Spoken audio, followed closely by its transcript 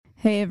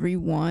Hey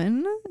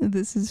everyone,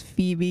 this is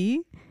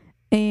Phoebe,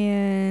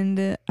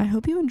 and I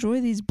hope you enjoy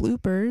these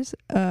bloopers.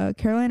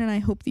 Caroline and I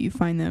hope that you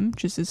find them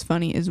just as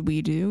funny as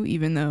we do,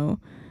 even though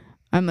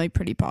I'm like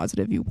pretty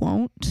positive you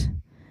won't.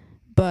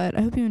 But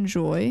I hope you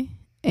enjoy,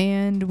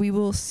 and we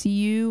will see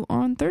you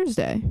on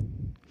Thursday.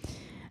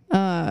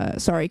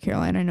 Sorry,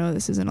 Caroline, I know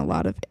this isn't a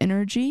lot of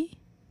energy,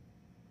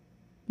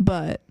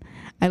 but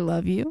I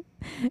love you,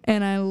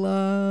 and I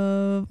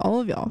love all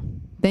of y'all.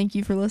 Thank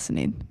you for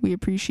listening. We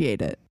appreciate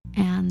it.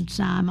 And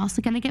I'm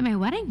also going to get my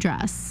wedding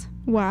dress.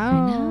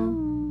 Wow. I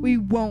know. We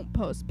won't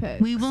post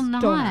pics. We will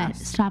Don't not.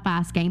 ask. Stop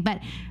asking.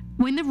 But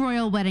when the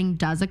royal wedding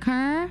does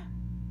occur,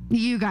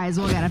 you guys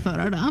will get a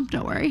photo dump.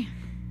 Don't worry.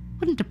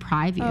 Wouldn't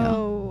deprive you.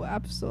 Oh,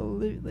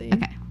 absolutely.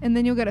 Okay. And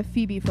then you'll get a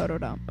Phoebe photo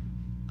dump.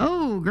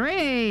 Oh,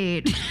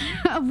 great.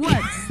 Of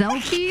what?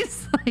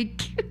 Selfies?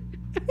 Like.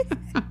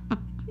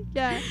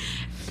 Yeah.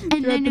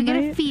 And then you'll get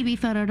a night? Phoebe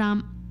photo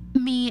dump.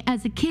 Me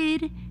as a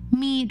kid,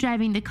 me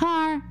driving the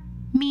car,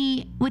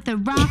 me with a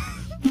rock,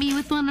 me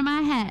with one of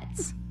my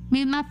hats,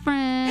 me with my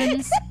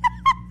friends,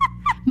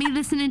 me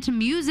listening to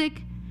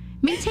music,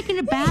 me taking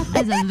a bath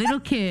as a little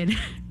kid,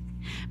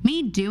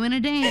 me doing a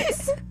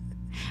dance,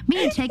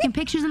 me taking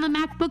pictures in the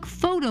MacBook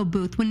photo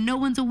booth when no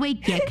one's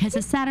awake yet because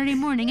it's Saturday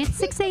morning at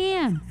 6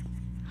 a.m.,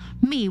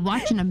 me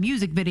watching a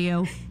music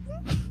video,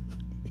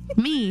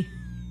 me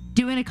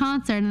doing a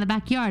concert in the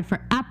backyard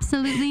for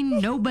absolutely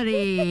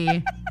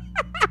nobody.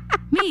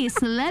 Me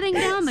sledding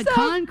down the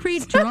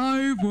concrete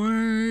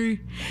driveway.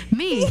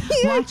 Me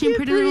watching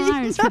Pretty Little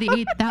Liars for the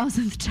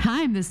 8,000th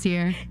time this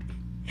year.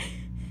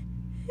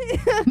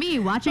 Me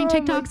watching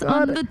TikToks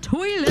on the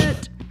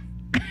toilet.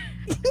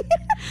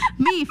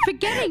 Me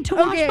forgetting to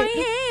wash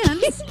my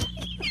hands.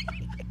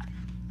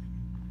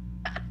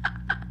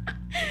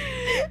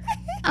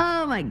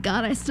 Oh my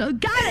God, I still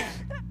got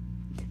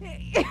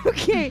it.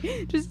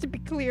 Okay, just to be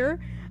clear,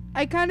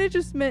 I kind of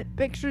just meant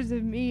pictures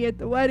of me at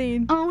the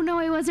wedding. Oh no,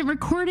 I wasn't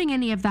recording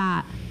any of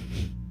that.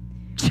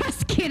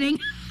 Just kidding.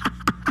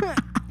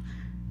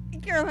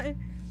 Caroline,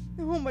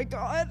 oh my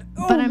God.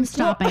 Oh But I'm my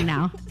stopping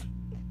now.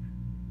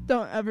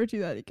 Don't ever do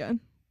that again.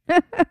 Oh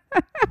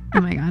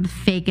my God,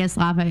 fakest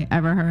laugh I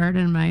ever heard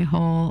in my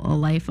whole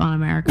life on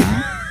America.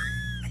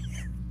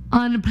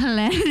 On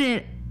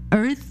planet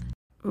Earth.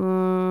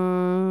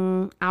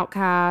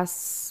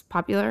 Outcasts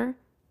popular.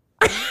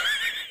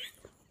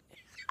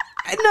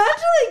 Not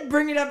to like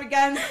bring it up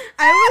again.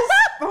 I was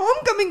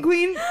homecoming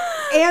queen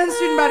and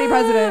student body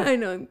president. I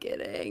know, I'm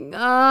kidding.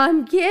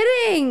 I'm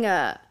kidding.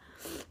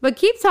 But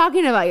keep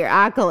talking about your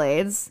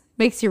accolades.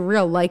 Makes you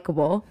real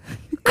likable.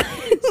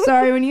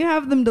 Sorry, when you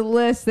have them to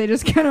list, they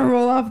just kind of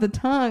roll off the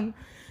tongue.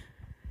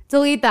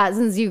 Delete that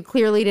since you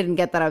clearly didn't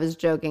get that I was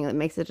joking. It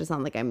makes it just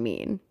sound like I'm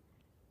mean.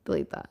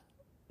 Delete that.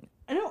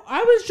 I know,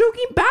 I was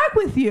joking back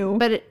with you.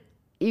 But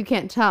you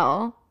can't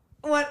tell.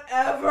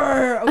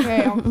 Whatever.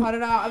 Okay, I'll cut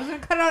it out. I was going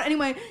to cut it out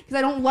anyway because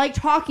I don't like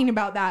talking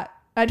about that.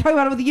 I talk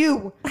about it with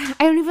you. I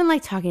don't even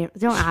like talking.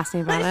 Don't ask me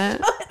about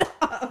it. Shut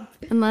up.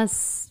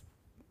 Unless,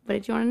 what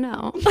did you want to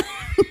know?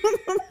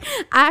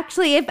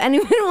 Actually, if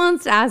anyone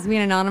wants to ask me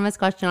an anonymous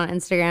question on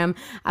Instagram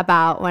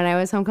about when I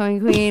was homecoming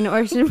queen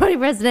or student body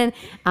president,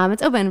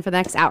 it's open for the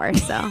next hour.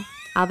 So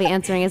I'll be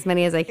answering as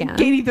many as I can.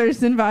 Katie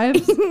Thurston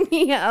vibes.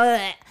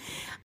 Yeah.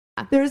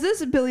 There's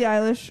this Billie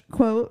Eilish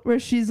quote where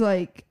she's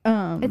like,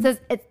 It says,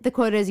 the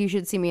quote is, "You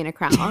should see me in a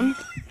crown."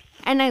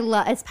 And I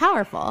love, it's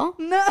powerful.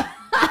 No.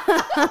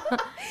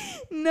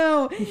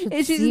 No. You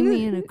should She's see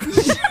me in a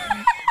crown.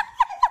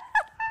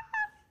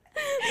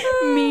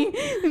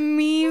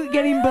 me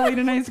getting bullied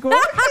in high school.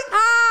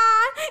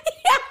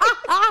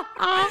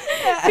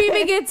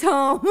 Phoebe gets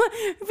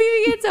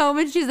home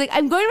and she's like,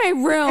 "I'm going to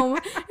my room,"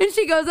 and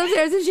she goes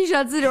upstairs and she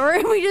shuts the door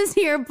and we just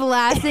hear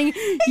blasting,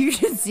 "You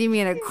should see me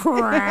in a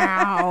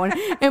crown,"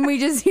 and we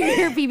just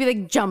hear Phoebe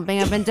like jumping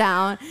up and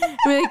down. And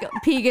we like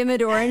peek in the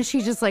door and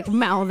she's just like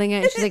mouthing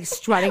it and she's like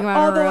strutting around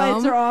All her the room.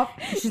 lights are off.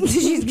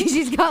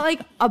 She's got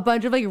like a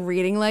bunch of like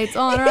reading lights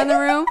on around the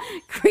room,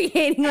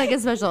 creating like a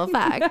special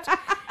effect.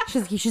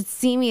 She's like, "You should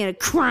see me in a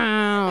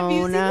crown." Have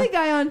you seen the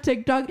guy on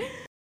TikTok?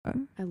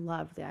 I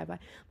loved the eyebrow.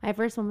 My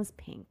first one was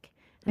pink.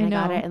 And I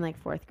know. got it in like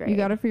fourth grade. You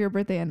got it for your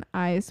birthday and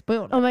I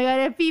spoiled it. Oh my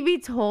God. If Phoebe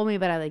told me,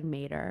 but I like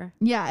made her.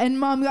 Yeah, and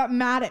Mom got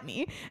mad at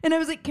me. And I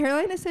was like,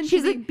 Caroline essentially...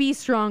 She's like, "Be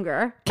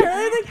stronger."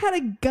 Caroline like had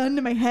a gun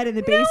to my head in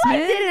the basement. I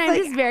didn't. I'm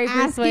like, just very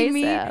asking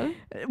me persuasive.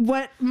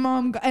 what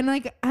Mom got. And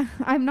like,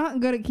 I'm not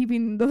good at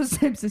keeping those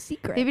types of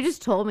secrets. Phoebe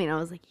just told me and I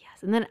was like,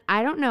 yes. And then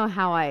I don't know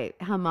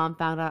how Mom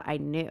found out I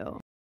knew.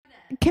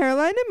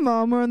 Caroline and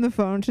Mom were on the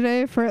phone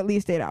today for at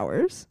least 8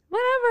 hours.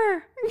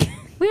 Whatever.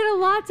 We had a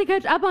lot to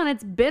catch up on.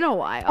 It's been a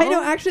while. I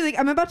know, actually, like,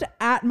 I'm about to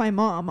at my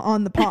mom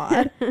on the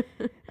pod. And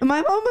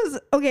my mom was,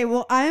 okay,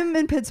 well, I'm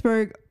in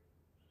Pittsburgh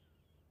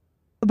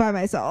by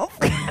myself.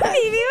 Phoebe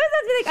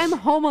was like, "I'm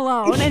home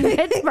alone in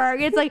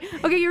Pittsburgh." It's like,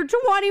 okay, you're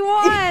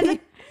 21.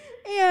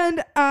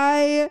 And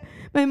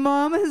my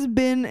mom has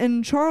been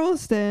in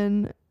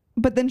Charleston,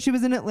 but then she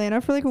was in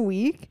Atlanta for like a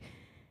week.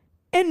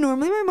 And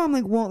normally my mom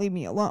like won't leave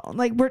me alone.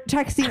 Like we're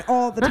texting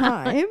all the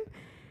time.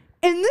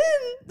 And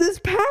then this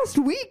past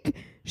week,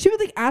 she would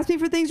like ask me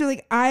for things, or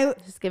like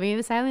Just giving you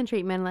the silent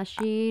treatment unless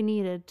she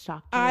needed to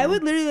talk to you. I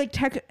would literally like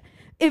text.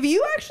 If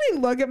you actually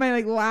look at my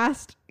like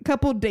last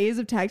couple days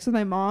of text with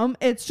my mom,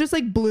 it's just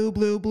like blue.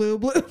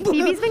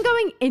 Phoebe's been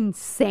going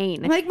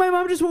insane. Like my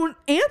mom just won't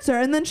answer,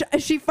 and then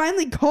she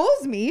finally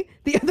calls me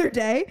the other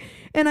day,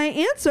 and I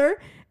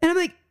answer, and I'm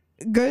like,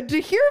 "Good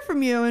to hear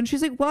from you," and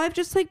she's like, "Well, I've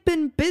just like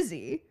been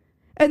busy."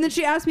 And then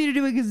she asked me to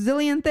do a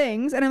gazillion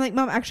things. And I'm like,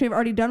 Mom, actually, I've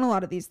already done a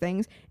lot of these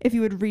things. If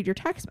you would read your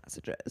text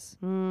messages.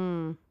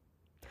 Well,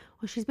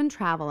 she's been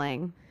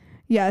traveling.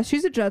 Yeah,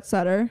 she's a jet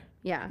setter.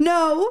 Yeah.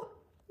 No,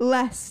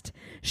 lest.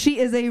 She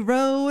is a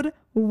road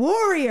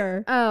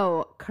warrior.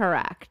 Oh,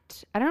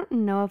 correct. I don't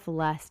know if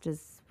lest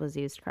was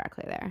used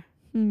correctly there.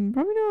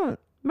 Probably not.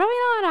 Probably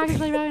not,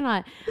 actually. Probably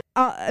not.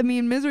 I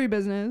mean, misery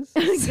business.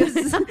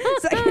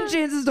 Second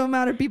chances don't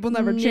matter. People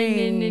never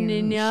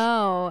change.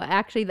 No.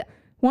 Actually,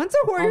 Once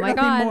a warrior, Oh my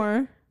nothing God.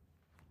 more.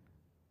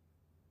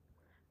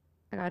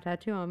 I got a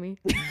tattoo on me.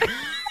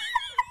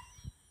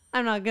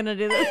 I'm not gonna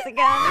do this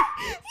again.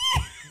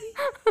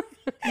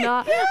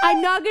 No,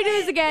 I'm not gonna do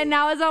this again.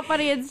 Now it's not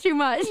funny. It's too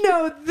much.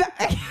 No,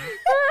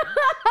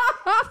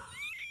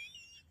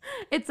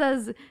 It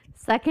says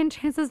second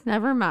chances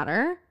never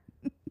matter.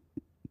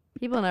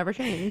 People never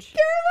change.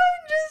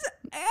 Caroline just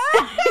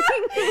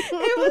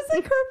it was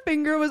like her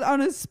finger was on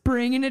a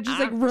spring and it just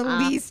like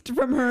released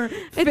from her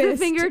It's fist. a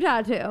finger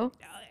tattoo.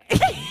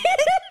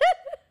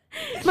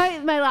 my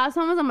last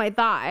one was on my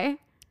thigh.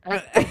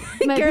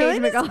 My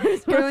Caroline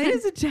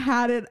is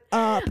tatted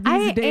up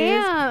these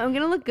days. am. I'm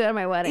gonna look good on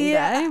my wedding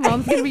day.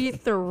 Mom's gonna be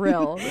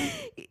thrilled.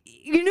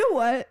 You know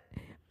what?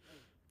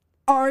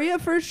 Aria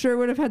for sure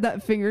would have had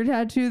that finger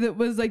tattoo that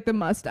was like the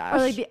mustache. Or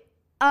like the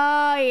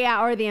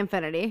or the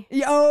infinity.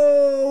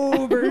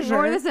 Oh, for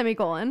sure. Or the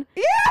semicolon.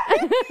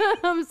 Yeah.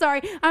 I'm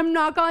sorry. I'm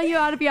not calling you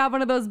out if you have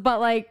one of those, but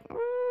like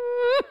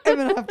I'm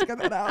gonna have to cut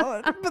that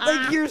out. But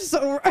like you're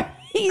so right.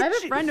 I have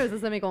a friend who has a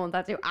semicolon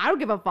tattoo. I don't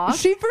give a fuck.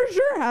 She for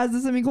sure has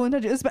a semicolon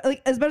tattoo,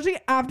 especially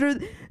after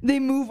they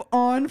move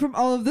on from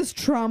all of this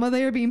trauma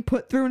they are being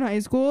put through in high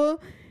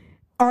school.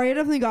 Aria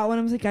definitely got one.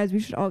 I was like, guys, we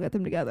should all get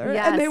them together.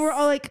 Yes. And they were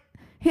all like,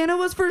 Hannah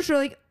was for sure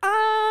like, And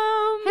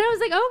I was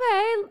like,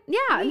 okay,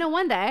 yeah, no,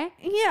 one day.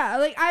 yeah,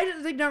 like I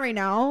just like not right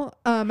now.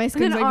 My And skin's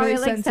then like Aria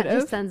really like sensitive.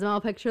 just sends them all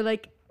a picture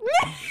like,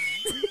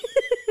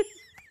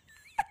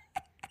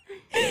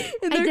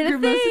 In I their did a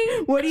group message.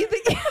 thing. What do you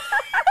think?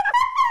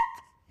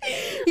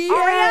 Aria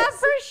Yes.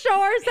 for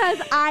sure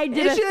says I did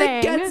And a she thing.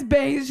 like gets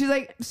bangs. She's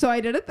like, so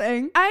I did a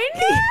thing. I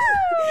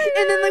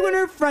know. And then like when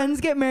her friends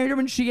get married or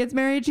when she gets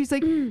married, she's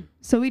like,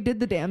 so we did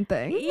the damn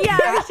thing.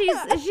 Yeah,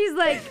 she's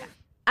like,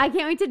 I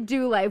can't wait to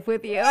do life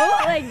with you.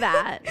 Like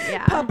that.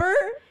 Yeah. Pupper?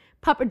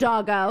 Pupper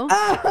doggo.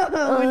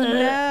 Oh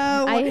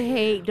no. I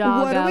hate What do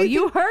doggo. we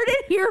You heard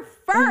it here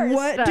first.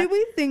 What do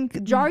we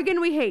think? Jargon,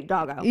 we hate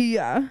doggo.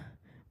 Yeah.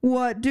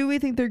 What do we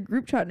think their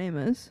group chat name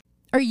is?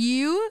 Are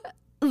you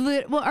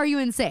are you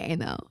insane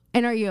though?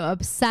 And are you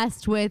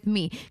obsessed with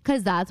me?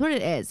 Because that's what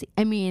it is.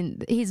 I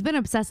mean, he's been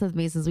obsessed with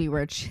me since we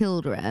were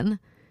children.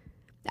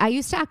 I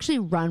used to actually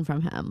run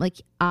from him.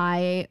 Like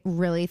I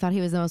really thought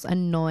he was the most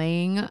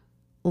annoying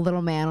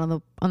little man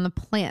on the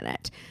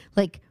planet.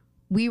 Like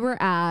we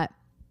were at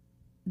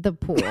the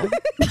pool.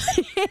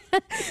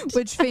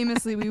 Which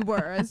famously we were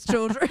as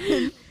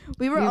children.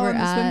 We were all on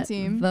the swim at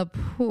team. the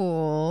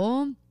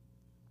pool.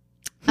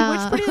 Which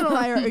Pretty Little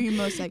Liar are you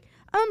most like?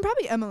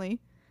 Probably Emily.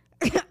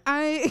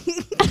 I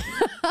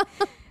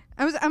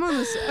was on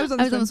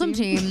the swim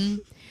team.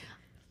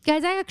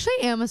 Guys, I actually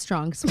am a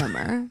strong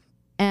swimmer.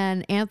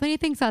 And Anthony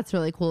thinks that's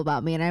really cool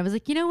about me. And I was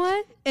like, you know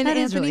what? And that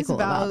is really Anthony's cool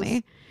about vows,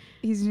 me.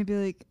 He's gonna be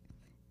like,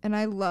 and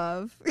I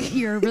love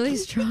You're a really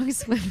strong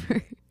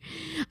swimmer.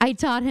 I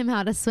taught him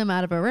how to swim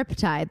out of a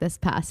riptide this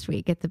past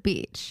week at the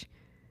beach.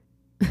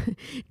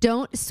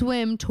 Don't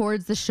swim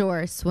towards the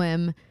shore,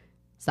 swim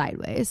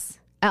sideways.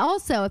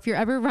 Also, if you're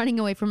ever running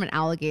away from an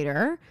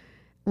alligator,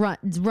 run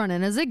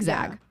in a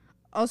zigzag. Yeah.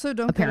 Also,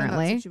 don't get in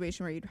Apparently. that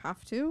situation where you'd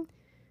have to.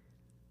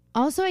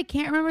 Also, I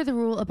can't remember the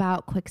rule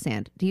about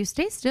quicksand. Do you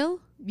stay still?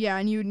 Yeah,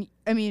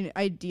 and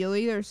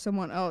ideally there's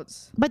someone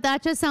else. But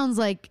that just sounds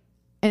like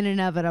an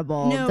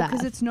inevitable No, death.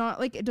 because it's not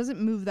like it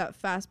doesn't move that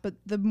fast. But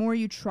the more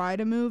you try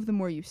to move, the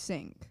more you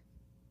sink.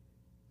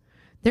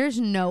 There's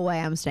no way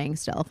I'm staying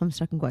still if I'm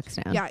stuck in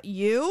quicksand. Yeah,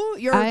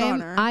 you're a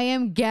goner. I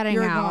am getting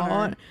You're a out.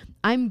 goner.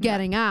 I'm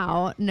getting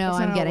out. No, That's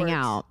not I'm how it getting works.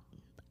 out.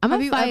 I'm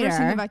Have a you fighter. ever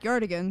seen the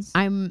Backyardigans?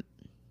 I'm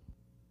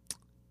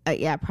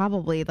yeah,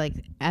 probably like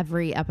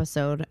every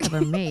episode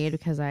ever made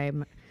because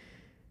I'm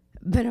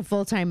been a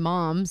full-time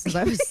mom since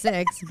I was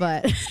 6,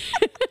 but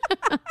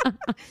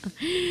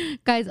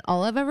guys,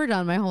 all I've ever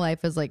done my whole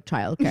life is like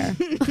childcare.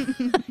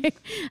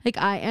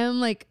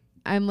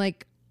 I'm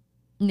like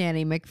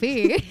Nanny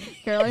McPhee.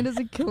 Caroline does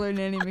a killer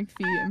Nanny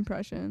McPhee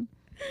impression.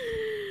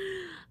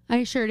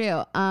 I sure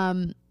do.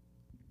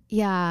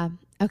 Yeah.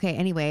 Okay,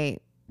 anyway,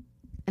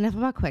 enough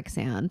about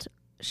quicksand.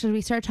 Should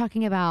we start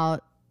talking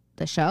about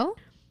the show?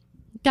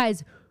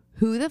 Guys,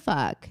 who the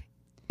fuck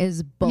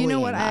is bullying You know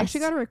what? I us? actually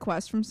got a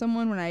request from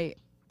someone when I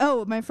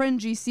my friend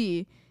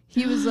GC,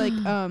 he was like,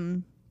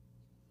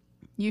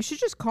 you should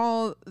just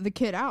call the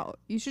kid out.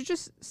 You should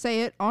just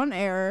say it on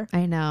air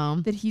I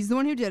know. that he's the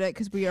one who did it,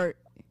 because we are.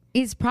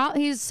 He's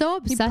so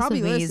obsessed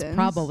with me. He's listens.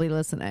 probably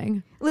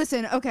listening.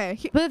 Listen, okay.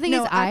 But the thing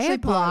is, I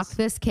have blocked pause.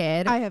 this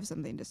kid. I have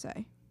something to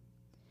say.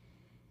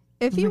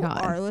 If my you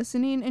God. are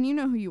listening, and you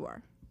know who you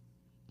are,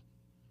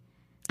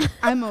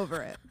 I'm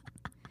over it.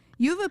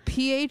 You have a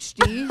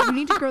PhD. You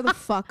need to grow the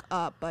fuck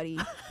up, buddy.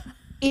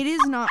 It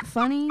is not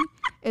funny.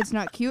 It's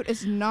not cute.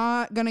 It's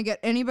not gonna get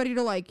anybody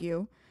to like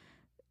you.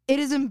 It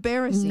is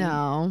embarrassing.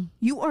 No.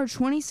 You are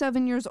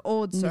 27 years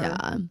old, sir.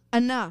 Yeah.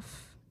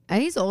 Enough.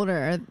 And he's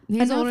older.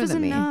 He's Enough older is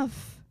than me.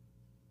 enough.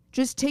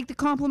 Just take the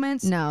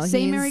compliments. No, say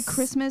he's- Merry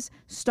Christmas.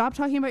 Stop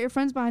talking about your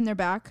friends behind their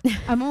back.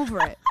 I'm over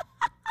it.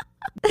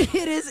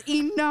 It is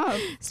enough.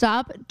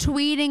 Stop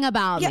tweeting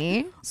about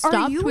me.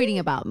 Stop you tweeting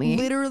about me.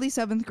 Literally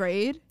 7th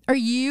grade. Are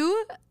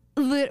you?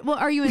 Well,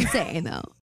 are you insane though?